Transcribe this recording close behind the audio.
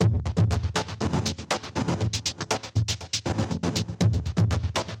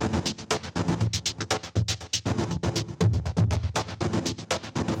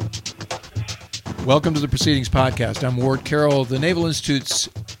Welcome to the Proceedings podcast. I'm Ward Carroll, the Naval Institute's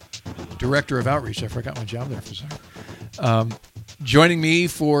Director of Outreach. I forgot my job there for a second. Joining me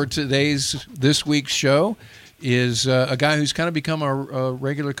for this week's show is a guy who's kind of become our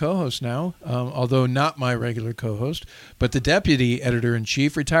regular co-host now, although not my regular co-host, but the Deputy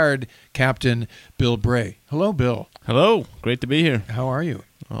Editor-in-Chief, retired Captain Bill Bray. Hello, Bill. Hello. Great to be here. How are you?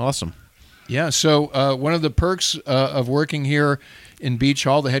 Awesome. Yeah, so one of the perks of working here in Beach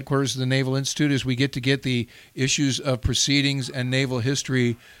Hall, the headquarters of the Naval Institute, is we get the issues of Proceedings and naval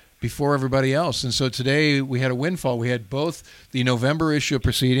history before everybody else. And so today we had a windfall. We had both the November issue of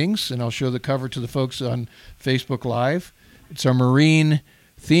Proceedings, and I'll show the cover to the folks on Facebook Live. It's our Marine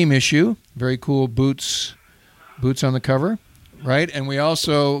theme issue. Very cool boots on the cover, right? And we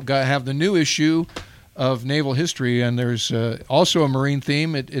also have the new issue of naval history, and there's also a Marine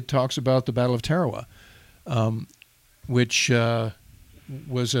theme. It talks about the Battle of Tarawa, which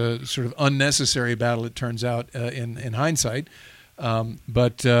was a sort of unnecessary battle, it turns out, in hindsight.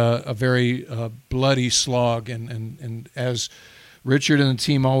 But a very bloody slog, and as Richard and the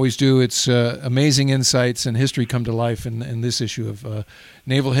team always do, it's amazing insights and history come to life in this issue of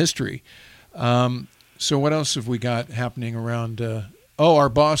naval history. So what else have we got happening around? Our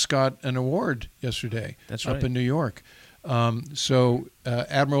boss got an award yesterday. That's right. Up in New York. So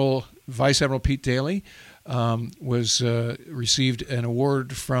Vice Admiral Pete Daly received an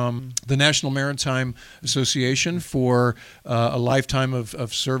award from the National Maritime Association for a lifetime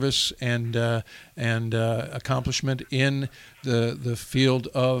of service and accomplishment in the field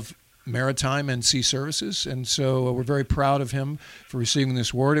of maritime and sea services. And so we're very proud of him for receiving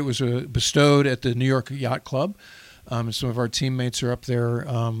this award. It was bestowed at the New York Yacht Club. Some of our teammates are up there,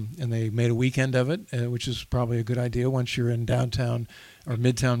 and they made a weekend of it, which is probably a good idea once you're in downtown or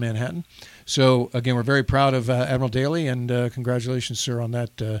midtown Manhattan. So again, we're very proud of Admiral Daly, and congratulations, sir, on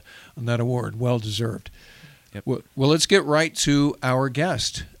that award. Well deserved. Yep. Well, let's get right to our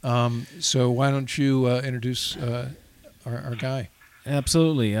guest. So why don't you introduce our guy?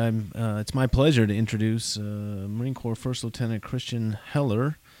 Absolutely. It's my pleasure to introduce Marine Corps First Lieutenant Christian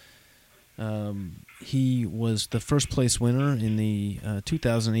Heller. He was the first place winner in the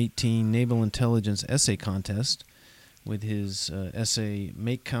 2018 Naval Intelligence Essay Contest with his essay,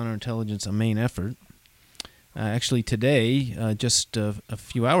 Make Counterintelligence a Main Effort. Actually, today, just a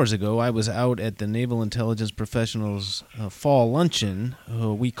few hours ago, I was out at the Naval Intelligence Professionals Fall Luncheon.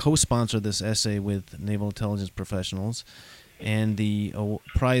 We co-sponsor this essay with Naval Intelligence Professionals, and the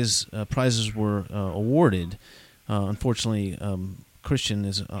prizes were awarded. Unfortunately, Christian,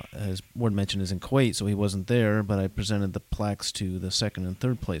 as Ward mentioned, is in Kuwait, so he wasn't there, but I presented the plaques to the second and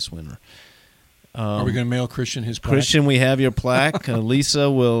third place winner. Are we going to mail Christian his plaque? Christian, we have your plaque. Lisa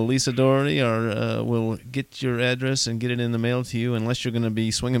Doherty will get your address and get it in the mail to you, unless you're going to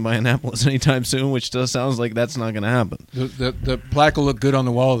be swinging by Annapolis anytime soon, which does sounds like that's not going to happen. The plaque will look good on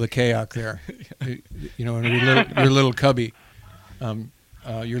the wall of the kayak there. You know, your little cubby,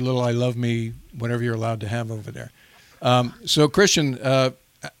 your little I love me, whatever you're allowed to have over there. So, Christian,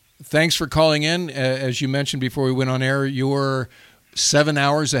 thanks for calling in. As you mentioned before we went on air, you're 7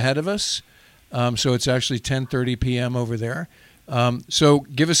 hours ahead of us. So it's actually 10:30 p.m. over there. So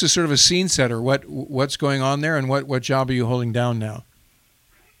give us a sort of a scene setter. What's going on there, and what job are you holding down now?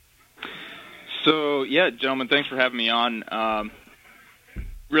 So, yeah, gentlemen, thanks for having me on.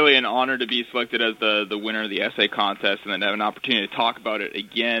 Really an honor to be selected as the winner of the essay contest and then have an opportunity to talk about it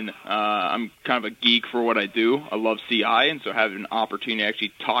again. I'm kind of a geek for what I do. I love CI, and so having an opportunity to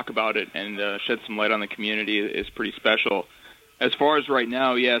actually talk about it and shed some light on the community is pretty special. As far as right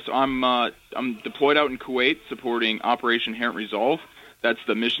now, yes, I'm deployed out in Kuwait supporting Operation Inherent Resolve. That's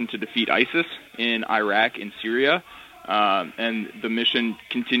the mission to defeat ISIS in Iraq and Syria, and the mission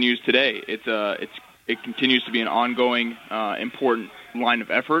continues today. It continues to be an ongoing, important line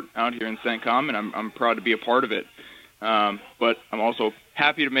of effort out here in CENTCOM, and I'm proud to be a part of it. But I'm also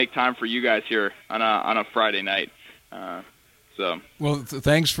happy to make time for you guys here on a Friday night.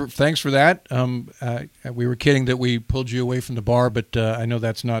 Thanks for that. We were kidding that we pulled you away from the bar, but I know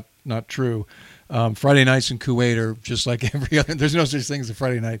that's not true. Friday nights in Kuwait are just like every other. There's no such thing as a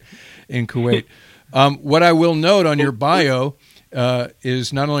Friday night in Kuwait. What I will note on your bio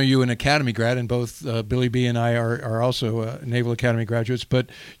is not only are you an Academy grad, and both Billy B and I are also Naval Academy graduates, but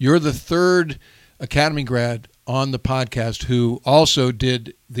you're the third Academy grad on the podcast who also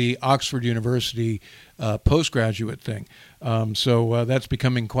did the Oxford University postgraduate thing. So that's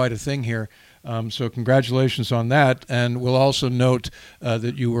becoming quite a thing here. So congratulations on that. And we'll also note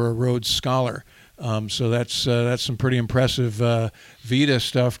that you were a Rhodes Scholar. So that's some pretty impressive VITA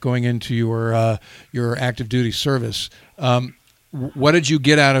stuff going into your active duty service. what did you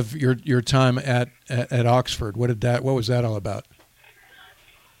get out of your time at Oxford? What was that all about?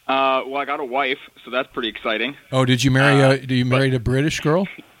 Well, I got a wife, so that's pretty exciting. Oh, did you marry a British girl?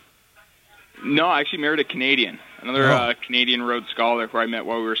 No, I actually married a Canadian, another Canadian Rhodes Scholar who I met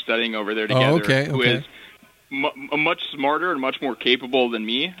while we were studying over there together. Oh, okay. Who is much smarter and much more capable than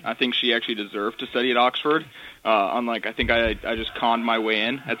me. I think she actually deserved to study at Oxford. Unlike, I think I just conned my way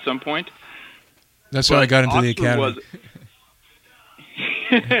in at some point. That's how I got into the academy.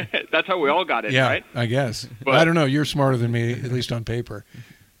 That's how we all got in, right? I guess. But I don't know. You're smarter than me, at least on paper.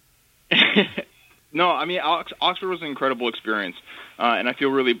 No, I mean, Oxford was an incredible experience, and I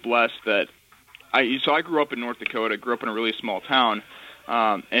feel really blessed that I grew up in North Dakota. I grew up in a really small town,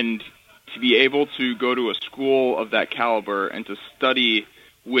 and to be able to go to a school of that caliber and to study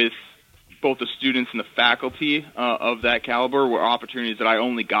with both the students and the faculty of that caliber were opportunities that I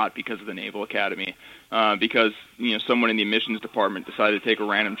only got because of the Naval Academy. Because someone in the admissions department decided to take a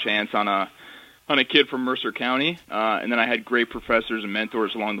random chance on a kid from Mercer County, and then I had great professors and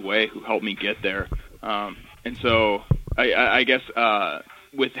mentors along the way who helped me get there. And so I guess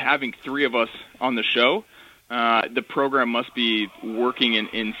with having three of us on the show, the program must be working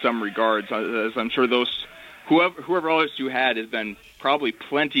in some regards, as I'm sure whoever else you had has been probably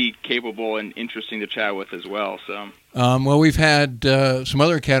plenty capable and interesting to chat with as well. So, well, we've had some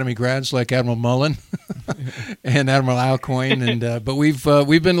other Academy grads like Admiral Mullen and Admiral Alcoin, and but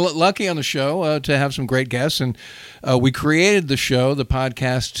we've been lucky on the show to have some great guests, and we created the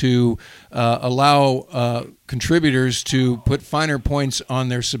podcast, to allow contributors to put finer points on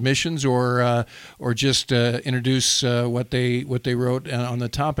their submissions, or just introduce what they wrote on the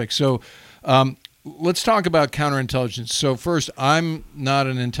topic. So. Let's talk about counterintelligence. So first, I'm not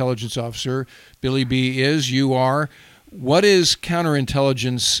an intelligence officer. Billy B is. You are. What is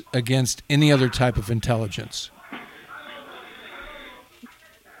counterintelligence against any other type of intelligence?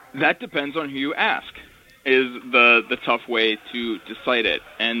 That depends on who you ask, is the tough way to cite it.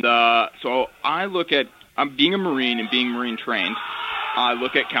 And so I look at, I'm being a Marine and being Marine trained, I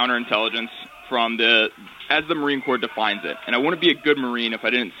look at counterintelligence as the Marine Corps defines it. And I wouldn't be a good Marine if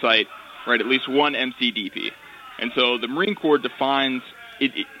I didn't cite at least one MCDP. And so the Marine Corps defines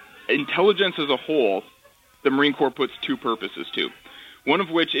intelligence as a whole. The Marine Corps puts two purposes to, one of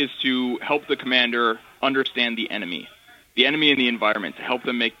which is to help the commander understand the enemy and the environment, to help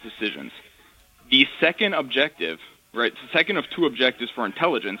them make decisions. The second objective, the second of two objectives for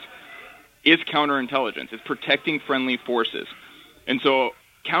intelligence, is counterintelligence. It's protecting friendly forces. And so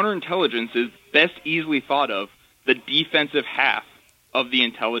counterintelligence is best easily thought of the defensive half of the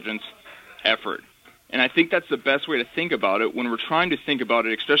intelligence effort. And I think that's the best way to think about it when we're trying to think about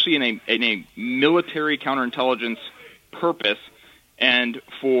it, especially in a military counterintelligence purpose, and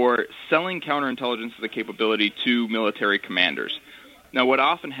for selling counterintelligence as a capability to military commanders. Now, what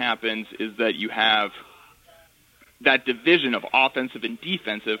often happens is that you have that division of offensive and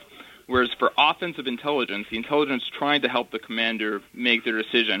defensive, whereas for offensive intelligence, the intelligence trying to help the commander make their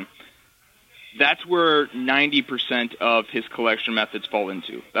decision, that's where 90% of his collection methods fall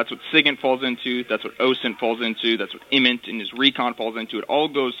into. That's what SIGINT falls into. That's what OSINT falls into. That's what IMINT and his recon falls into. It all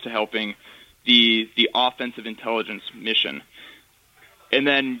goes to helping the offensive intelligence mission. And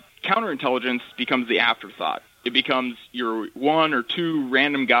then counterintelligence becomes the afterthought. It becomes your one or two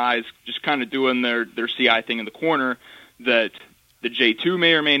random guys just kind of doing their CI thing in the corner that the J2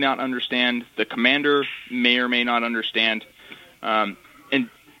 may or may not understand, the commander may or may not understand. And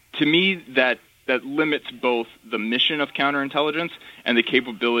to me, that limits both the mission of counterintelligence and the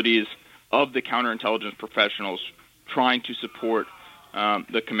capabilities of the counterintelligence professionals trying to support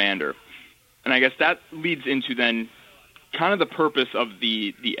the commander. And I guess that leads into then kind of the purpose of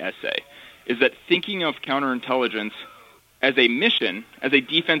the essay, is that thinking of counterintelligence as a mission, as a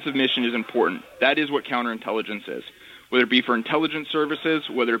defensive mission, is important. That is what counterintelligence is, whether it be for intelligence services,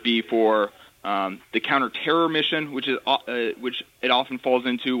 whether it be for the counter-terror mission, which it often falls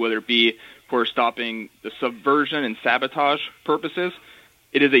into, whether it be for stopping the subversion and sabotage purposes.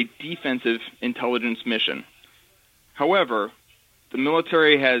 It is a defensive intelligence mission. However, the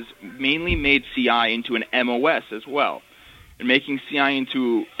military has mainly made CI into an MOS as well. And making CI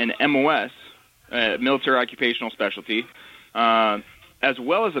into an MOS, military occupational specialty, as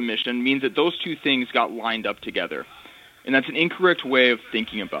well as a mission, means that those two things got lined up together. And that's an incorrect way of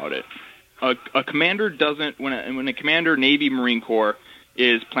thinking about it. A commander doesn't, when a commander, Navy, Marine Corps,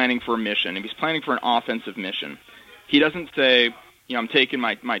 is planning for a mission, if he's planning for an offensive mission, he doesn't say, I'm taking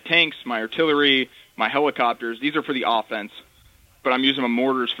my tanks, my artillery, my helicopters, these are for the offense, but I'm using my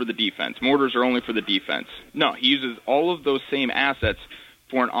mortars for the defense. Mortars are only for the defense. No, he uses all of those same assets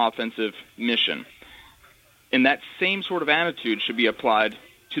for an offensive mission. And that same sort of attitude should be applied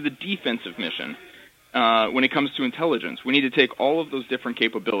to the defensive mission. When it comes to intelligence, we need to take all of those different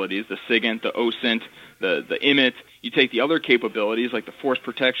capabilities, the SIGINT, the OSINT, the IMIT. You take the other capabilities like the Force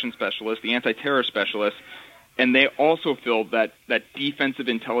Protection Specialist, the Anti-Terror Specialist, and they also fill that defensive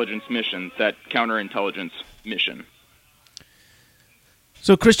intelligence mission, that counterintelligence mission.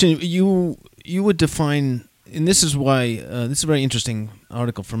 So, Christian, you would define, and this is why this is a very interesting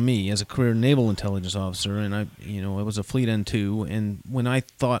article for me as a career naval intelligence officer, and I was a Fleet N2, and when I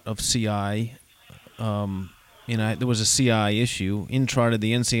thought of CI, there was a CI issue. In charted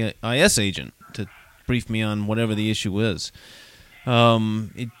the NCIS agent to brief me on whatever the issue is.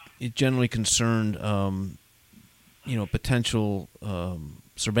 It generally concerned potential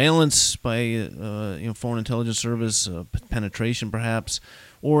surveillance by foreign intelligence service, penetration perhaps,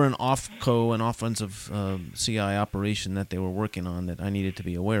 or an offensive CI operation that they were working on that I needed to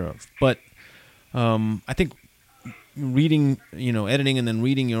be aware of. But I think reading, editing and then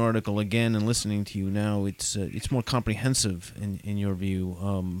reading your article again and listening to you now, it's more comprehensive in your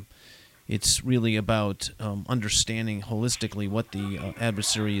view. It's really about understanding holistically what the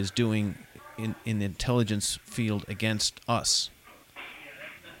adversary is doing in the intelligence field against us.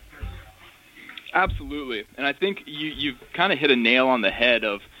 Absolutely. And I think you've kind of hit a nail on the head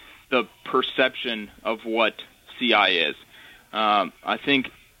of the perception of what CI is. I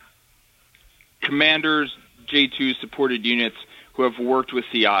think commanders, J2 supported units who have worked with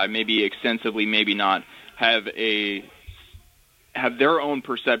CI, maybe extensively, maybe not, have their own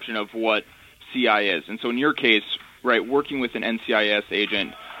perception of what CI is. And so in your case, right, working with an NCIS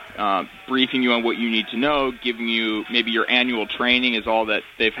agent, briefing you on what you need to know, giving you maybe your annual training is all that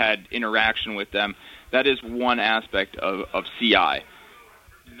they've had interaction with them. That is one aspect of CI.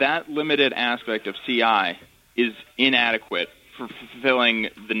 That limited aspect of CI is inadequate for fulfilling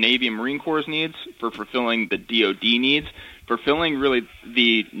the Navy and Marine Corps' needs, for fulfilling the DoD needs, fulfilling really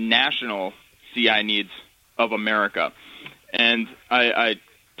the national CI needs of America. And I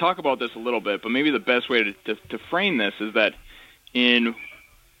talk about this a little bit, but maybe the best way to frame this is that in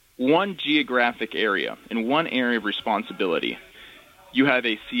one geographic area, in one area of responsibility, you have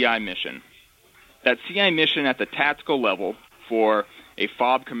a CI mission. That CI mission at the tactical level for a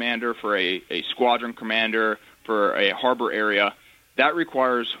FOB commander, for a squadron commander, for a harbor area, that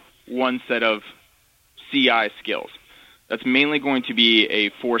requires one set of CI skills. That's mainly going to be a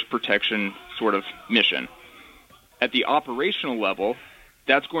force protection sort of mission. At the operational level,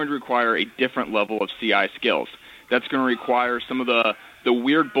 that's going to require a different level of CI skills. That's going to require some of the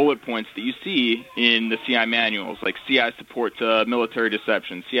weird bullet points that you see in the CI manuals, like CI support to military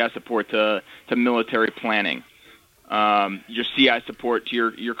deception, CI support to military planning, your CI support to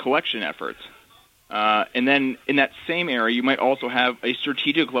your collection efforts. And then in that same area, you might also have a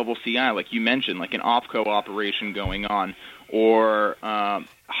strategic level CI, like you mentioned, like an OPCO operation going on, or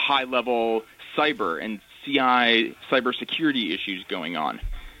high-level cyber and CI cybersecurity issues going on.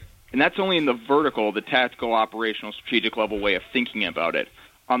 And that's only in the vertical, the tactical, operational, strategic level way of thinking about it.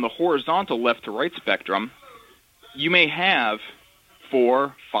 On the horizontal left to right spectrum, you may have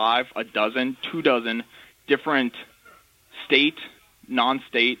 4, 5, a dozen, 2 dozen different state,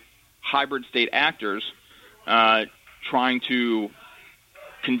 non-state, hybrid state actors trying to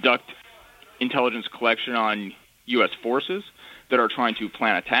conduct intelligence collection on U.S. forces, that are trying to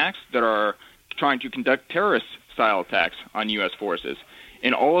plan attacks, that are trying to conduct terrorist-style attacks on U.S. forces.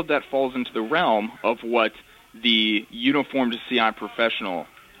 And all of that falls into the realm of what the uniformed CI professional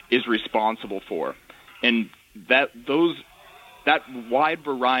is responsible for. And that wide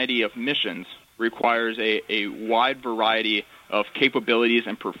variety of missions requires a wide variety of capabilities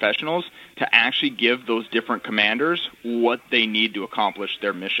and professionals to actually give those different commanders what they need to accomplish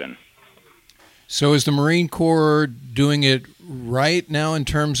their mission. So is the Marine Corps doing it right now in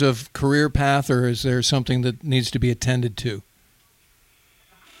terms of career path, or is there something that needs to be attended to?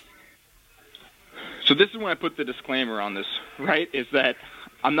 So this is when I put the disclaimer on this, right, is that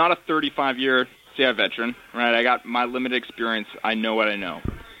I'm not a 35-year CI veteran, right? I got my limited experience. I know what I know.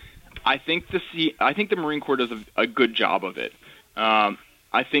 I think the Marine Corps does a good job of it.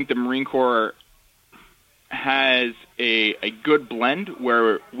 I think the Marine Corps has a good blend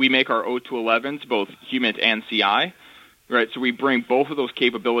where we make our O211s both HUMINT and CI, right? So we bring both of those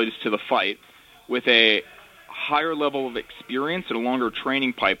capabilities to the fight with a higher level of experience and a longer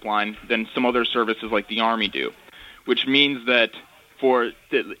training pipeline than some other services like the Army do, which means that for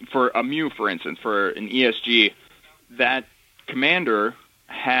a MU, for instance, for an ESG, that commander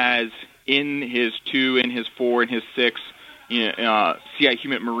has in his 2, in his 4, in his 6 CI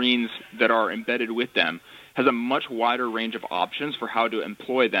HUMINT Marines that are embedded with them, has a much wider range of options for how to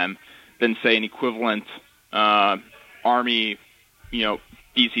employ them than, say, an equivalent Army,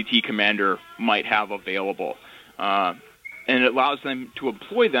 BCT commander might have available. And it allows them to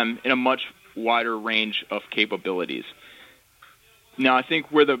employ them in a much wider range of capabilities. Now, I think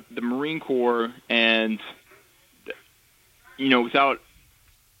where the Marine Corps and, without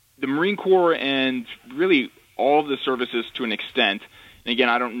the Marine Corps and really all of the services to an extent, and again,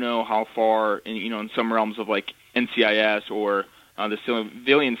 I don't know how far, in some realms of like NCIS or the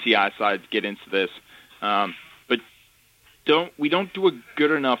civilian CI sides get into this, but we don't do a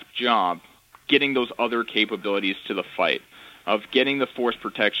good enough job getting those other capabilities to the fight, of getting the force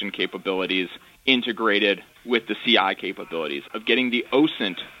protection capabilities integrated with the CI capabilities, of getting the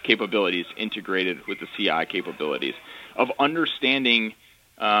OSINT capabilities integrated with the CI capabilities, of understanding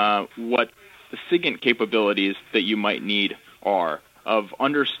what the SIGINT capabilities that you might need are, of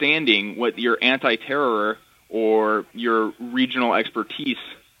understanding what your anti-terror or your regional expertise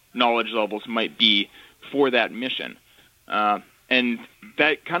knowledge levels might be for that mission. And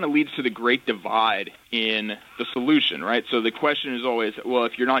that kind of leads to the great divide in the solution, right? So the question is always, well,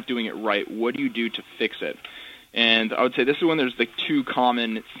 if you're not doing it right, what do you do to fix it? And I would say this is when there's the two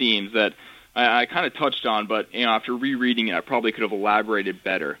common themes that I kind of touched on, but after rereading it, I probably could have elaborated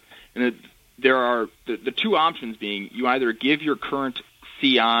better. And there are the two options being, you either give your current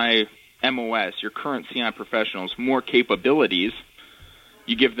CI MOS, your current CI professionals, more capabilities,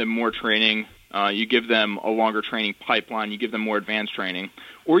 you give them more training, you give them a longer training pipeline, you give them more advanced training,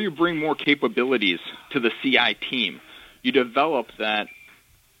 or you bring more capabilities to the CI team. You develop that,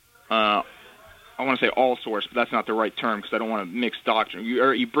 I want to say all source, but that's not the right term because I don't want to mix doctrine.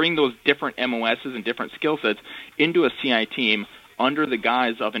 You bring those different MOSs and different skill sets into a CI team under the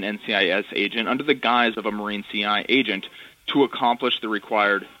guise of an NCIS agent, under the guise of a Marine CI agent, to accomplish the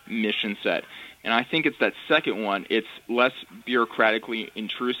required mission set. And I think it's that second one. It's less bureaucratically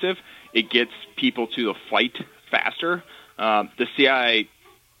intrusive. It gets people to the fight faster. The CI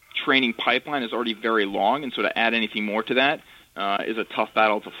training pipeline is already very long, and so to add anything more to that is a tough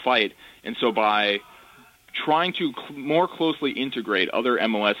battle to fight. And so by trying to more closely integrate other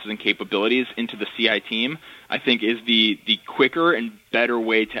MOSs and capabilities into the CI team, I think is the quicker and better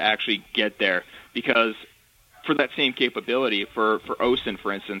way to actually get there. Because for that same capability, for OSINT,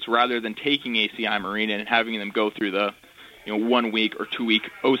 for instance, rather than taking a CI Marine and having them go through the 1 week or 2 week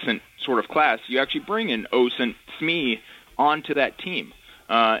OSINT sort of class, you actually bring an OSINT SME onto that team.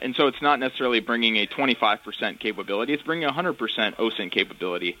 And so it's not necessarily bringing a 25% capability, it's bringing 100% OSINT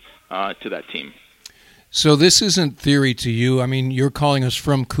capability to that team. So this isn't theory to you. I mean, you're calling us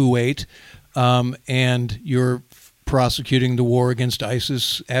from Kuwait, and you're prosecuting the war against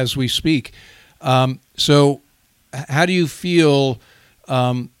ISIS as we speak. So how do you feel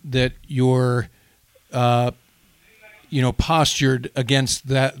that you're, postured against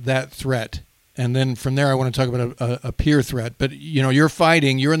that threat? And then from there, I want to talk about a peer threat. But, you're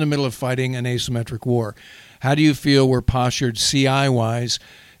in the middle of fighting an asymmetric war. How do you feel we're postured CI-wise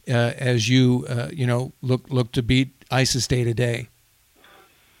as you, look to beat ISIS day to day?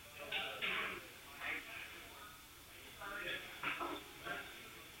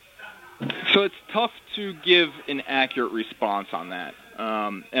 So it's tough to give an accurate response on that.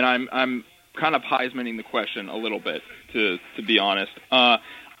 And I'm kind of Heismaning the question a little bit, to be honest.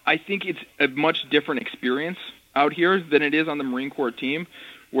 I think it's a much different experience out here than it is on the Marine Corps team,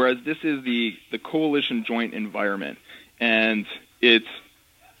 whereas this is the coalition joint environment. And it's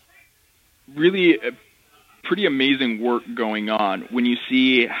really a pretty amazing work going on when you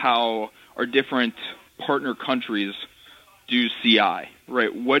see how our different partner countries do CI, right?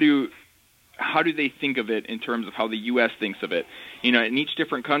 How do they think of it in terms of how the U.S. thinks of it? In each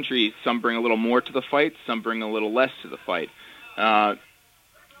different country, some bring a little more to the fight, some bring a little less to the fight.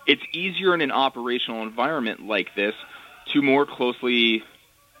 It's easier in an operational environment like this to more closely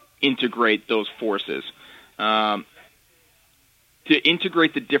integrate those forces, to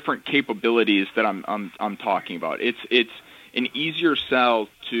integrate the different capabilities that I'm talking about. It's an easier sell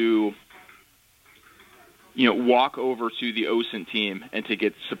to walk over to the OSINT team and to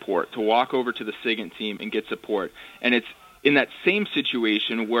get support, to walk over to the SIGINT team and get support. And it's in that same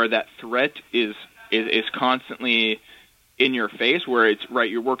situation where that threat is constantly in your face, where it's, right,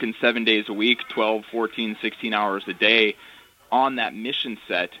 you're working 7 days a week, 12, 14, 16 hours a day on that mission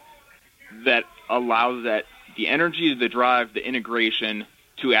set, that allows that the energy, the drive, the integration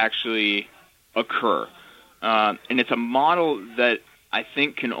to actually occur. And it's a model that I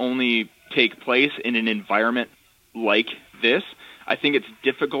think can only take place in an environment like this. I think it's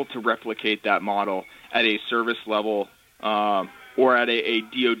difficult to replicate that model at a service level or at a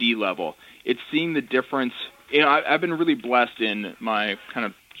DoD level. It's seeing the difference. I've been really blessed in my kind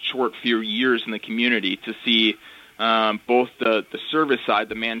of short few years in the community to see both the service side,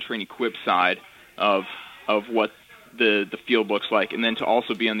 the man, train, equip side of what the field looks like, and then to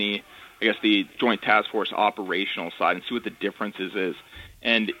also be on the Joint Task Force operational side and see what the differences is.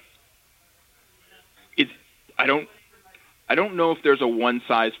 And I don't know if there's a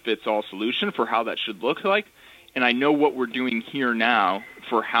one-size-fits-all solution for how that should look like. And I know what we're doing here now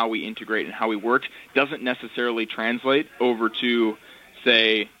for how we integrate and how we work doesn't necessarily translate over to,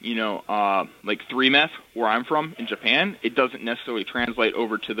 say, like 3MEF, where I'm from in Japan. It doesn't necessarily translate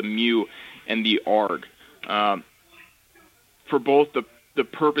over to the MU and the ARG. For both the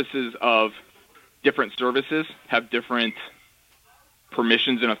purposes of different services have different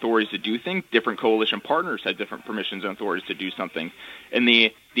permissions and authorities to do things. Different coalition partners have different permissions and authorities to do something. And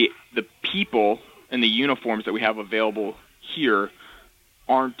the people and the uniforms that we have available here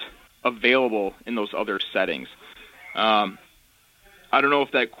aren't available in those other settings. I don't know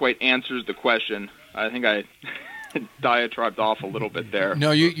if that quite answers the question. I think I diatribed off a little bit there.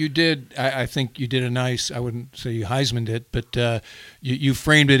 No, you did. I think you did a nice, I wouldn't say you Heisman'd it, but you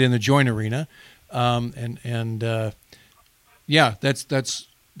framed it in the joint arena. Yeah, that's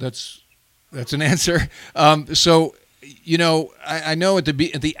an answer. So, I know at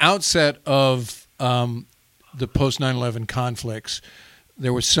the outset of the post 9/11 conflicts,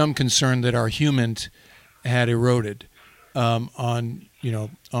 there was some concern that our human had eroded on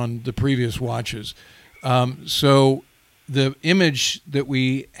the previous watches. So the image that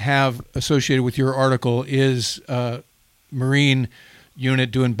we have associated with your article is a Marine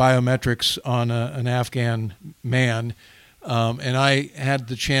unit doing biometrics on an Afghan man. And I had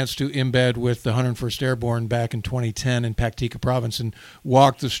the chance to embed with the 101st Airborne back in 2010 in Paktika province and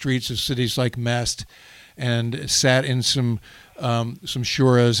walked the streets of cities like Mest and sat in some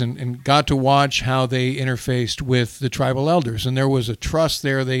shuras and got to watch how they interfaced with the tribal elders. And there was a trust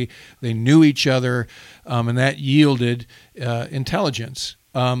there. They knew each other, and that yielded intelligence.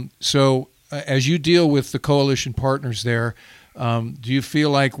 So as you deal with the coalition partners there, do you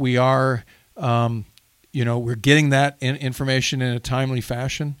feel like we are we're getting that information in a timely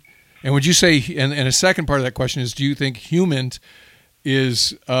fashion? And would you say, and a second part of that question is, do you think human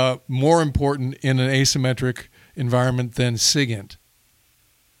is more important in an asymmetric environment than SIGINT?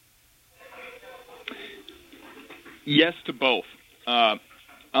 Yes to both. On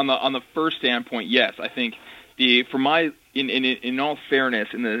the first standpoint, yes. I think in all fairness,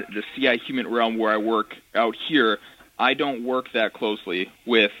 in the CI human realm where I work out here, I don't work that closely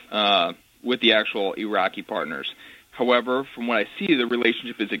with the actual Iraqi partners. However, from what I see, the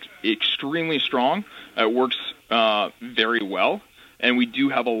relationship is extremely strong. It works very well, and we do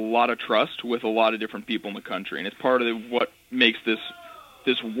have a lot of trust with a lot of different people in the country, and it's part of what makes this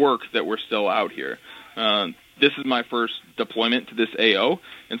work that we're still out here. This is my first deployment to this AO,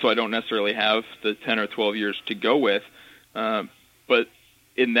 and so I don't necessarily have the 10 or 12 years to go with. But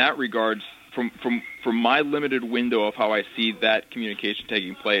in that regards, from my limited window of how I see that communication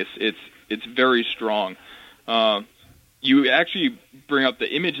taking place, it's very strong. You actually bring up the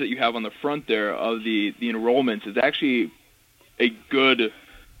image that you have on the front there of the enrollments is actually a good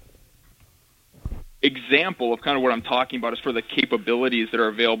example of kind of what I'm talking about as for the capabilities that are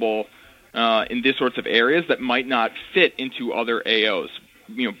available in these sorts of areas that might not fit into other AOs.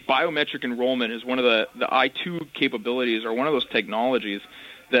 Biometric enrollment is one of the I2 capabilities, or one of those technologies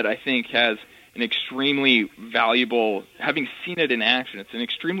that I think has an extremely valuable, having seen it in action, it's an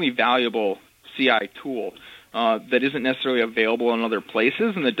extremely valuable CI tool that isn't necessarily available in other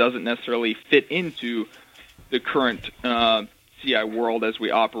places, and that doesn't necessarily fit into the current CI world as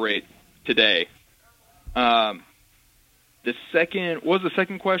we operate today. What was the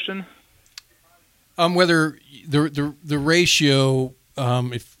second question? Whether the ratio,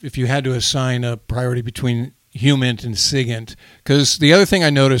 if you had to assign a priority between HUMINT and SIGINT, because the other thing I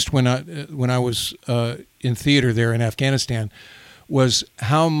noticed when I was in theater there in Afghanistan was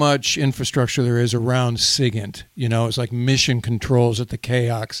how much infrastructure there is around SIGINT. It's like mission controls at the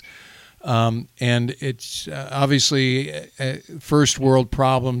KAOX. And it's obviously first world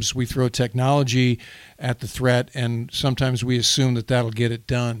problems. We throw technology at the threat, and sometimes we assume that that'll get it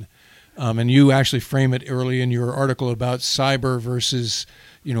done. And you actually frame it early in your article about cyber versus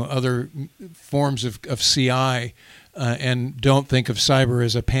other forms of CI, and don't think of cyber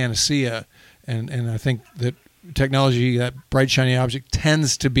as a panacea. And I think that technology, that bright shiny object,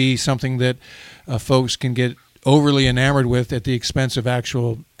 tends to be something that folks can get overly enamored with at the expense of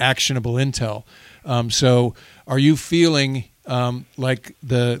actual actionable intel. So are you feeling like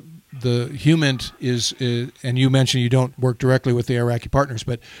the the human is, and you mentioned you don't work directly with the Iraqi partners,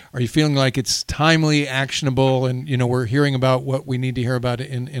 but are you feeling like it's timely, actionable, and we're hearing about what we need to hear about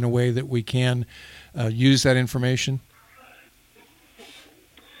in a way that we can use that information?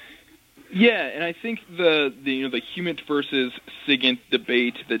 Yeah, and I think the human versus SIGINT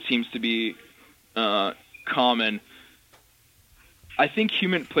debate that seems to be common, I think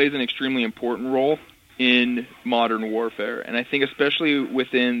human plays an extremely important role in modern warfare, and I think especially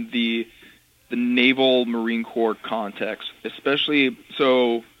within the naval Marine Corps context, especially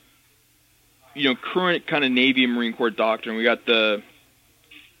so, current kind of Navy and Marine Corps doctrine. We got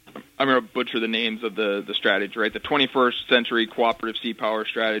I'm going to butcher the names of the strategy, right? The 21st century cooperative sea power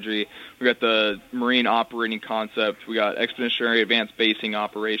strategy. We got the Marine operating concept. We got expeditionary advanced basing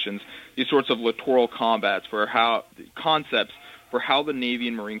operations. These sorts of littoral concepts for how the Navy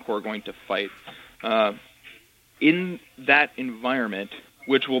and Marine Corps are going to fight. In that environment,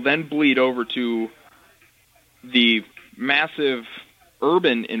 which will then bleed over to the massive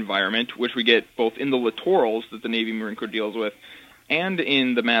urban environment, which we get both in the littorals that the Navy and Marine Corps deals with, and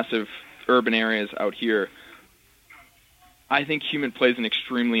in the massive urban areas out here, I think human plays an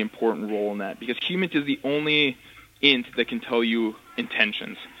extremely important role in that, because human is the only int that can tell you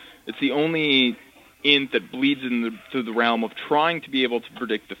intentions. It's the only int that bleeds into the realm of trying to be able to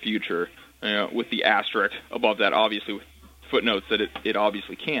predict the future, with the asterisk above that, obviously, with footnotes that it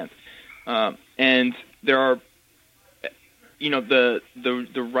obviously can't. And there are,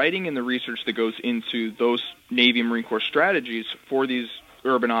 the writing and the research that goes into those Navy and Marine Corps strategies for these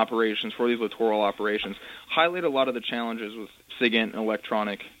urban operations, for these littoral operations, highlight a lot of the challenges with SIGINT and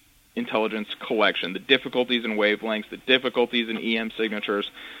electronic intelligence collection, the difficulties in wavelengths, the difficulties in EM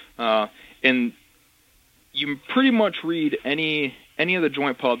signatures, and you pretty much read any of the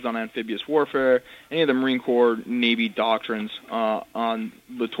joint pubs on amphibious warfare, any of the Marine Corps Navy doctrines on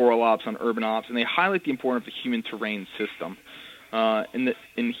littoral ops, on urban ops, and they highlight the importance of the human terrain system. And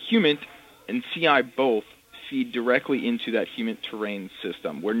human and CI both feed directly into that human terrain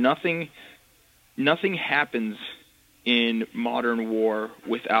system, where nothing happens in modern war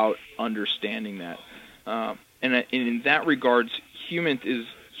without understanding that. And in that regards, humans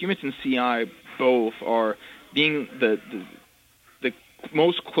and CI both are being the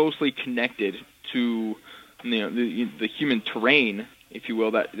most closely connected to the human terrain, if you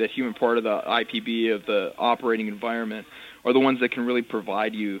will, that human part of the IPB, of the operating environment, are the ones that can really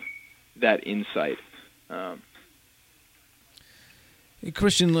provide you that insight. Hey,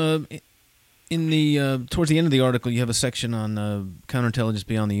 Christian, in the towards the end of the article, you have a section on counterintelligence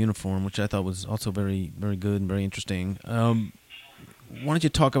beyond the uniform, which I thought was also very, very good and very interesting. Why don't you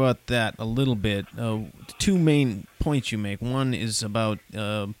talk about that a little bit? Two main points you make. One is about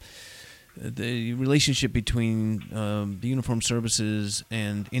the relationship between the uniformed services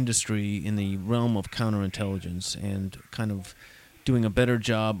and industry in the realm of counterintelligence, and kind of doing a better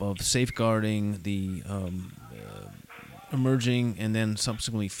job of safeguarding the emerging and then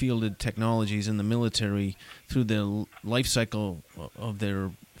subsequently fielded technologies in the military through the life cycle of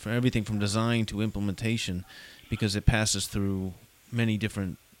for everything from design to implementation, because it passes through many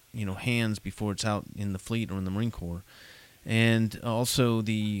different hands before it's out in the fleet or in the Marine Corps. And also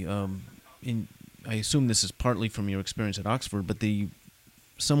I assume this is partly from your experience at Oxford, but the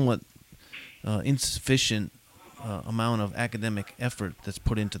somewhat insufficient amount of academic effort that's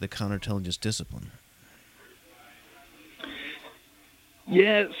put into the counterintelligence discipline.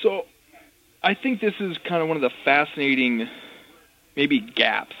 Yeah, so I think this is kind of one of the fascinating, maybe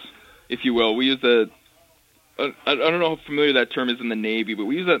gaps, if you will. We use I don't know how familiar that term is in the Navy, but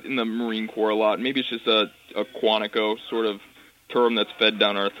we use that in the Marine Corps a lot. Maybe it's just a Quantico sort of term that's fed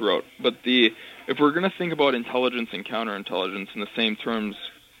down our throat. But if we're going to think about intelligence and counterintelligence in the same terms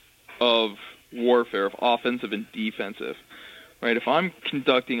of warfare, of offensive and defensive, right? If I'm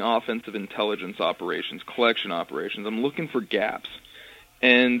conducting offensive intelligence operations, collection operations, I'm looking for gaps.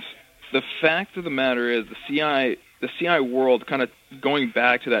 And the fact of the matter is the CI world, kind of going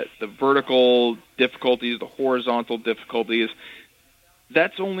back to that, the vertical difficulties, the horizontal difficulties,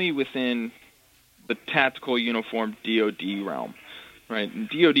 that's only within the tactical uniform DoD realm, right? And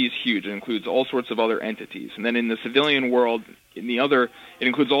DoD is huge. It includes all sorts of other entities. And then in the civilian world, it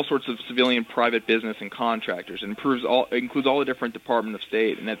includes all sorts of civilian private business and contractors. It includes all the different Department of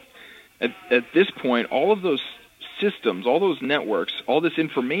State. And at this point, all of those systems, all those networks, all this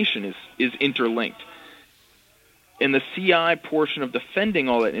information is interlinked. And the CI portion of defending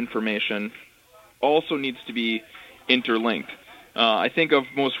all that information also needs to be interlinked. I think of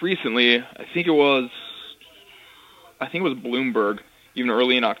most recently, I think it was Bloomberg, even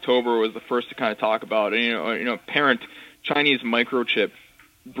early in October, was the first to kind of talk about it. Apparent Chinese microchip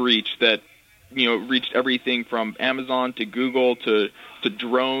breach that reached everything from Amazon to Google to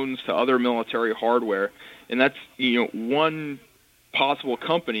drones to other military hardware, and that's one possible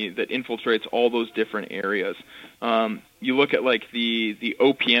company that infiltrates all those different areas. You look at like the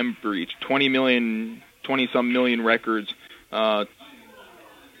OPM breach, 20-some million records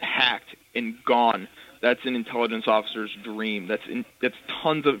hacked and gone. That's an intelligence officer's dream. That's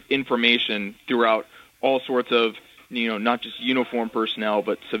tons of information throughout all sorts of, not just uniformed personnel,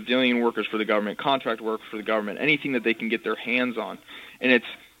 but civilian workers for the government, contract workers for the government, anything that they can get their hands on. And it's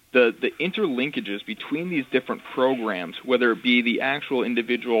the interlinkages between these different programs, whether it be the actual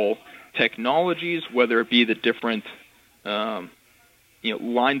individual technologies, whether it be the different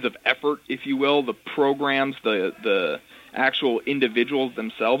lines of effort, if you will, the programs, the actual individuals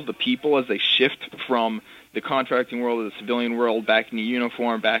themselves, the people as they shift from the contracting world to the civilian world, back into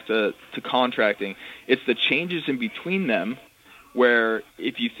uniform, back to contracting. It's the changes in between them where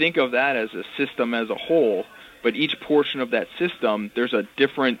if you think of that as a system as a whole, but each portion of that system, there's a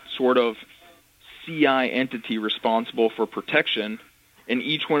different sort of CI entity responsible for protection, and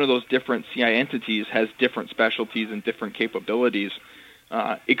each one of those different CI entities has different specialties and different capabilities.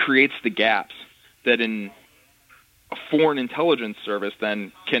 It creates the gaps that in a foreign intelligence service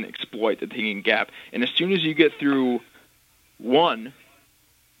then can exploit the thinking gap. And as soon as you get through one,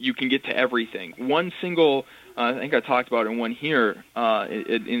 you can get to everything. One single, I think I talked about it in one here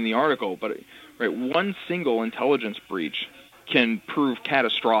in the article, but one single intelligence breach can prove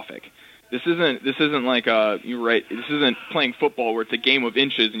catastrophic. This isn't like you're right. This isn't playing football where it's a game of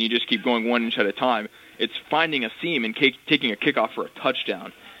inches and you just keep going 1 inch at a time. It's finding a seam and taking a kickoff for a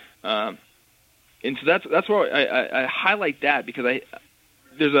touchdown. And so that's why I highlight that, because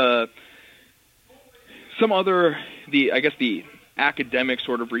there's some other the academic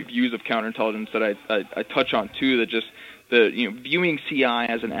sort of reviews of counterintelligence that I touch on too, that just viewing CI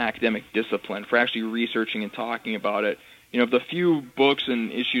as an academic discipline for actually researching and talking about it. The few books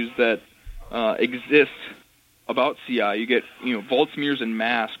and issues that exist about CI, you get Vault Smears and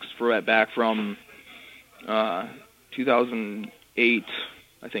Masks back from 2008.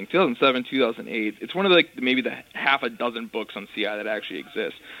 I think 2007, 2008. It's one of maybe the half a dozen books on CI that actually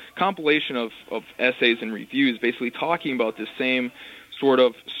exist. Compilation of essays and reviews basically talking about the same sort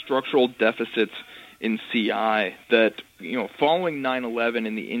of structural deficits in CI that, following 9/11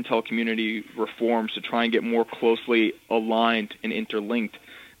 and the intel community reforms to try and get more closely aligned and interlinked,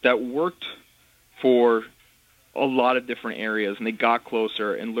 that worked for a lot of different areas, and they got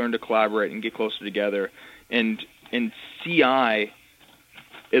closer and learned to collaborate and get closer together. And CI,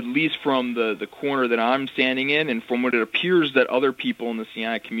 at least from the corner that I'm standing in and from what it appears that other people in the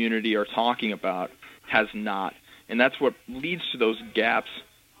CI community are talking about, has not. And that's what leads to those gaps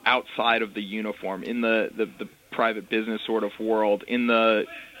outside of the uniform, in the private business sort of world, in the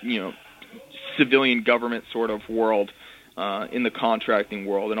civilian government sort of world, in the contracting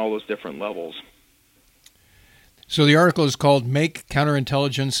world, and all those different levels. So the article is called Make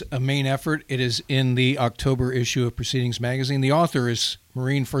Counterintelligence a Main Effort. It is in the October issue of Proceedings magazine. The author is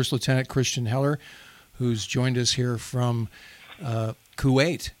Marine First Lieutenant Christian Heller, who's joined us here from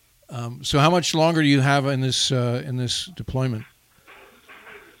Kuwait. So how much longer do you have in this deployment?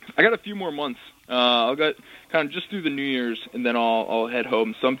 I got a few more months. I'll get kind of just through the New Year's, and then I'll head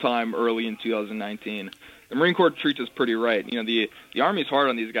home sometime early in 2019. The Marine Corps treats us pretty right. The Army's hard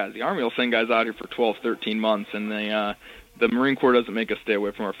on these guys. The Army will send guys out here for 12, 13 months, and the Marine Corps doesn't make us stay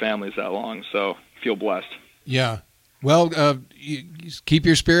away from our families that long, so feel blessed. Yeah. Well, you keep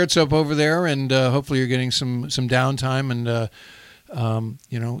your spirits up over there, and hopefully you're getting some downtime, and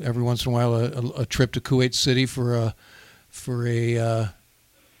every once in a while a trip to Kuwait City for a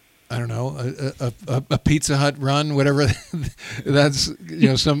I don't know, a Pizza Hut run, whatever. That's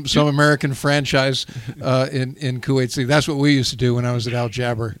some American franchise in Kuwait City. That's what we used to do when I was at Al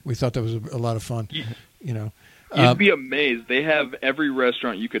Jaber. We thought that was a lot of fun. You'd be amazed. They have every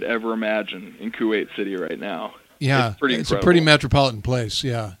restaurant you could ever imagine in Kuwait City right now. Yeah, it's pretty incredible. A pretty metropolitan place.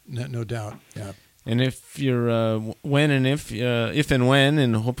 Yeah, no doubt. Yeah. And if you're if and when,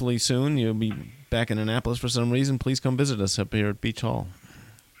 and hopefully soon, you'll be back in Annapolis for some reason, please come visit us up here at Beach Hall.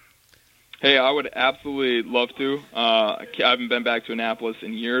 Hey, I would absolutely love to. I haven't been back to Annapolis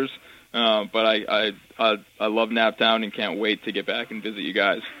in years, but I love Naptown and can't wait to get back and visit you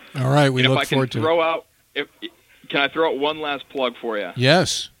guys. All right, we look forward to it. Can I throw out one last plug for you?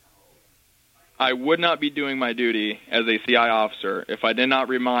 Yes. I would not be doing my duty as a CI officer if I did not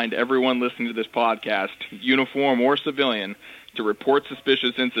remind everyone listening to this podcast, uniform or civilian, to report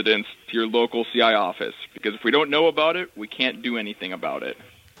suspicious incidents to your local CI office. Because if we don't know about it, we can't do anything about it.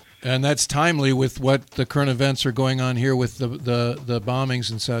 And that's timely with what the current events are going on here with the bombings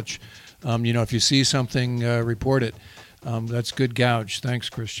and such. If you see something, report it. That's good gouge. Thanks,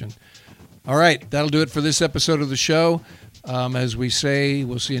 Christian. All right, that'll do it for this episode of the show. As we say,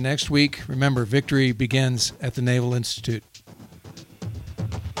 we'll see you next week. Remember, victory begins at the Naval Institute.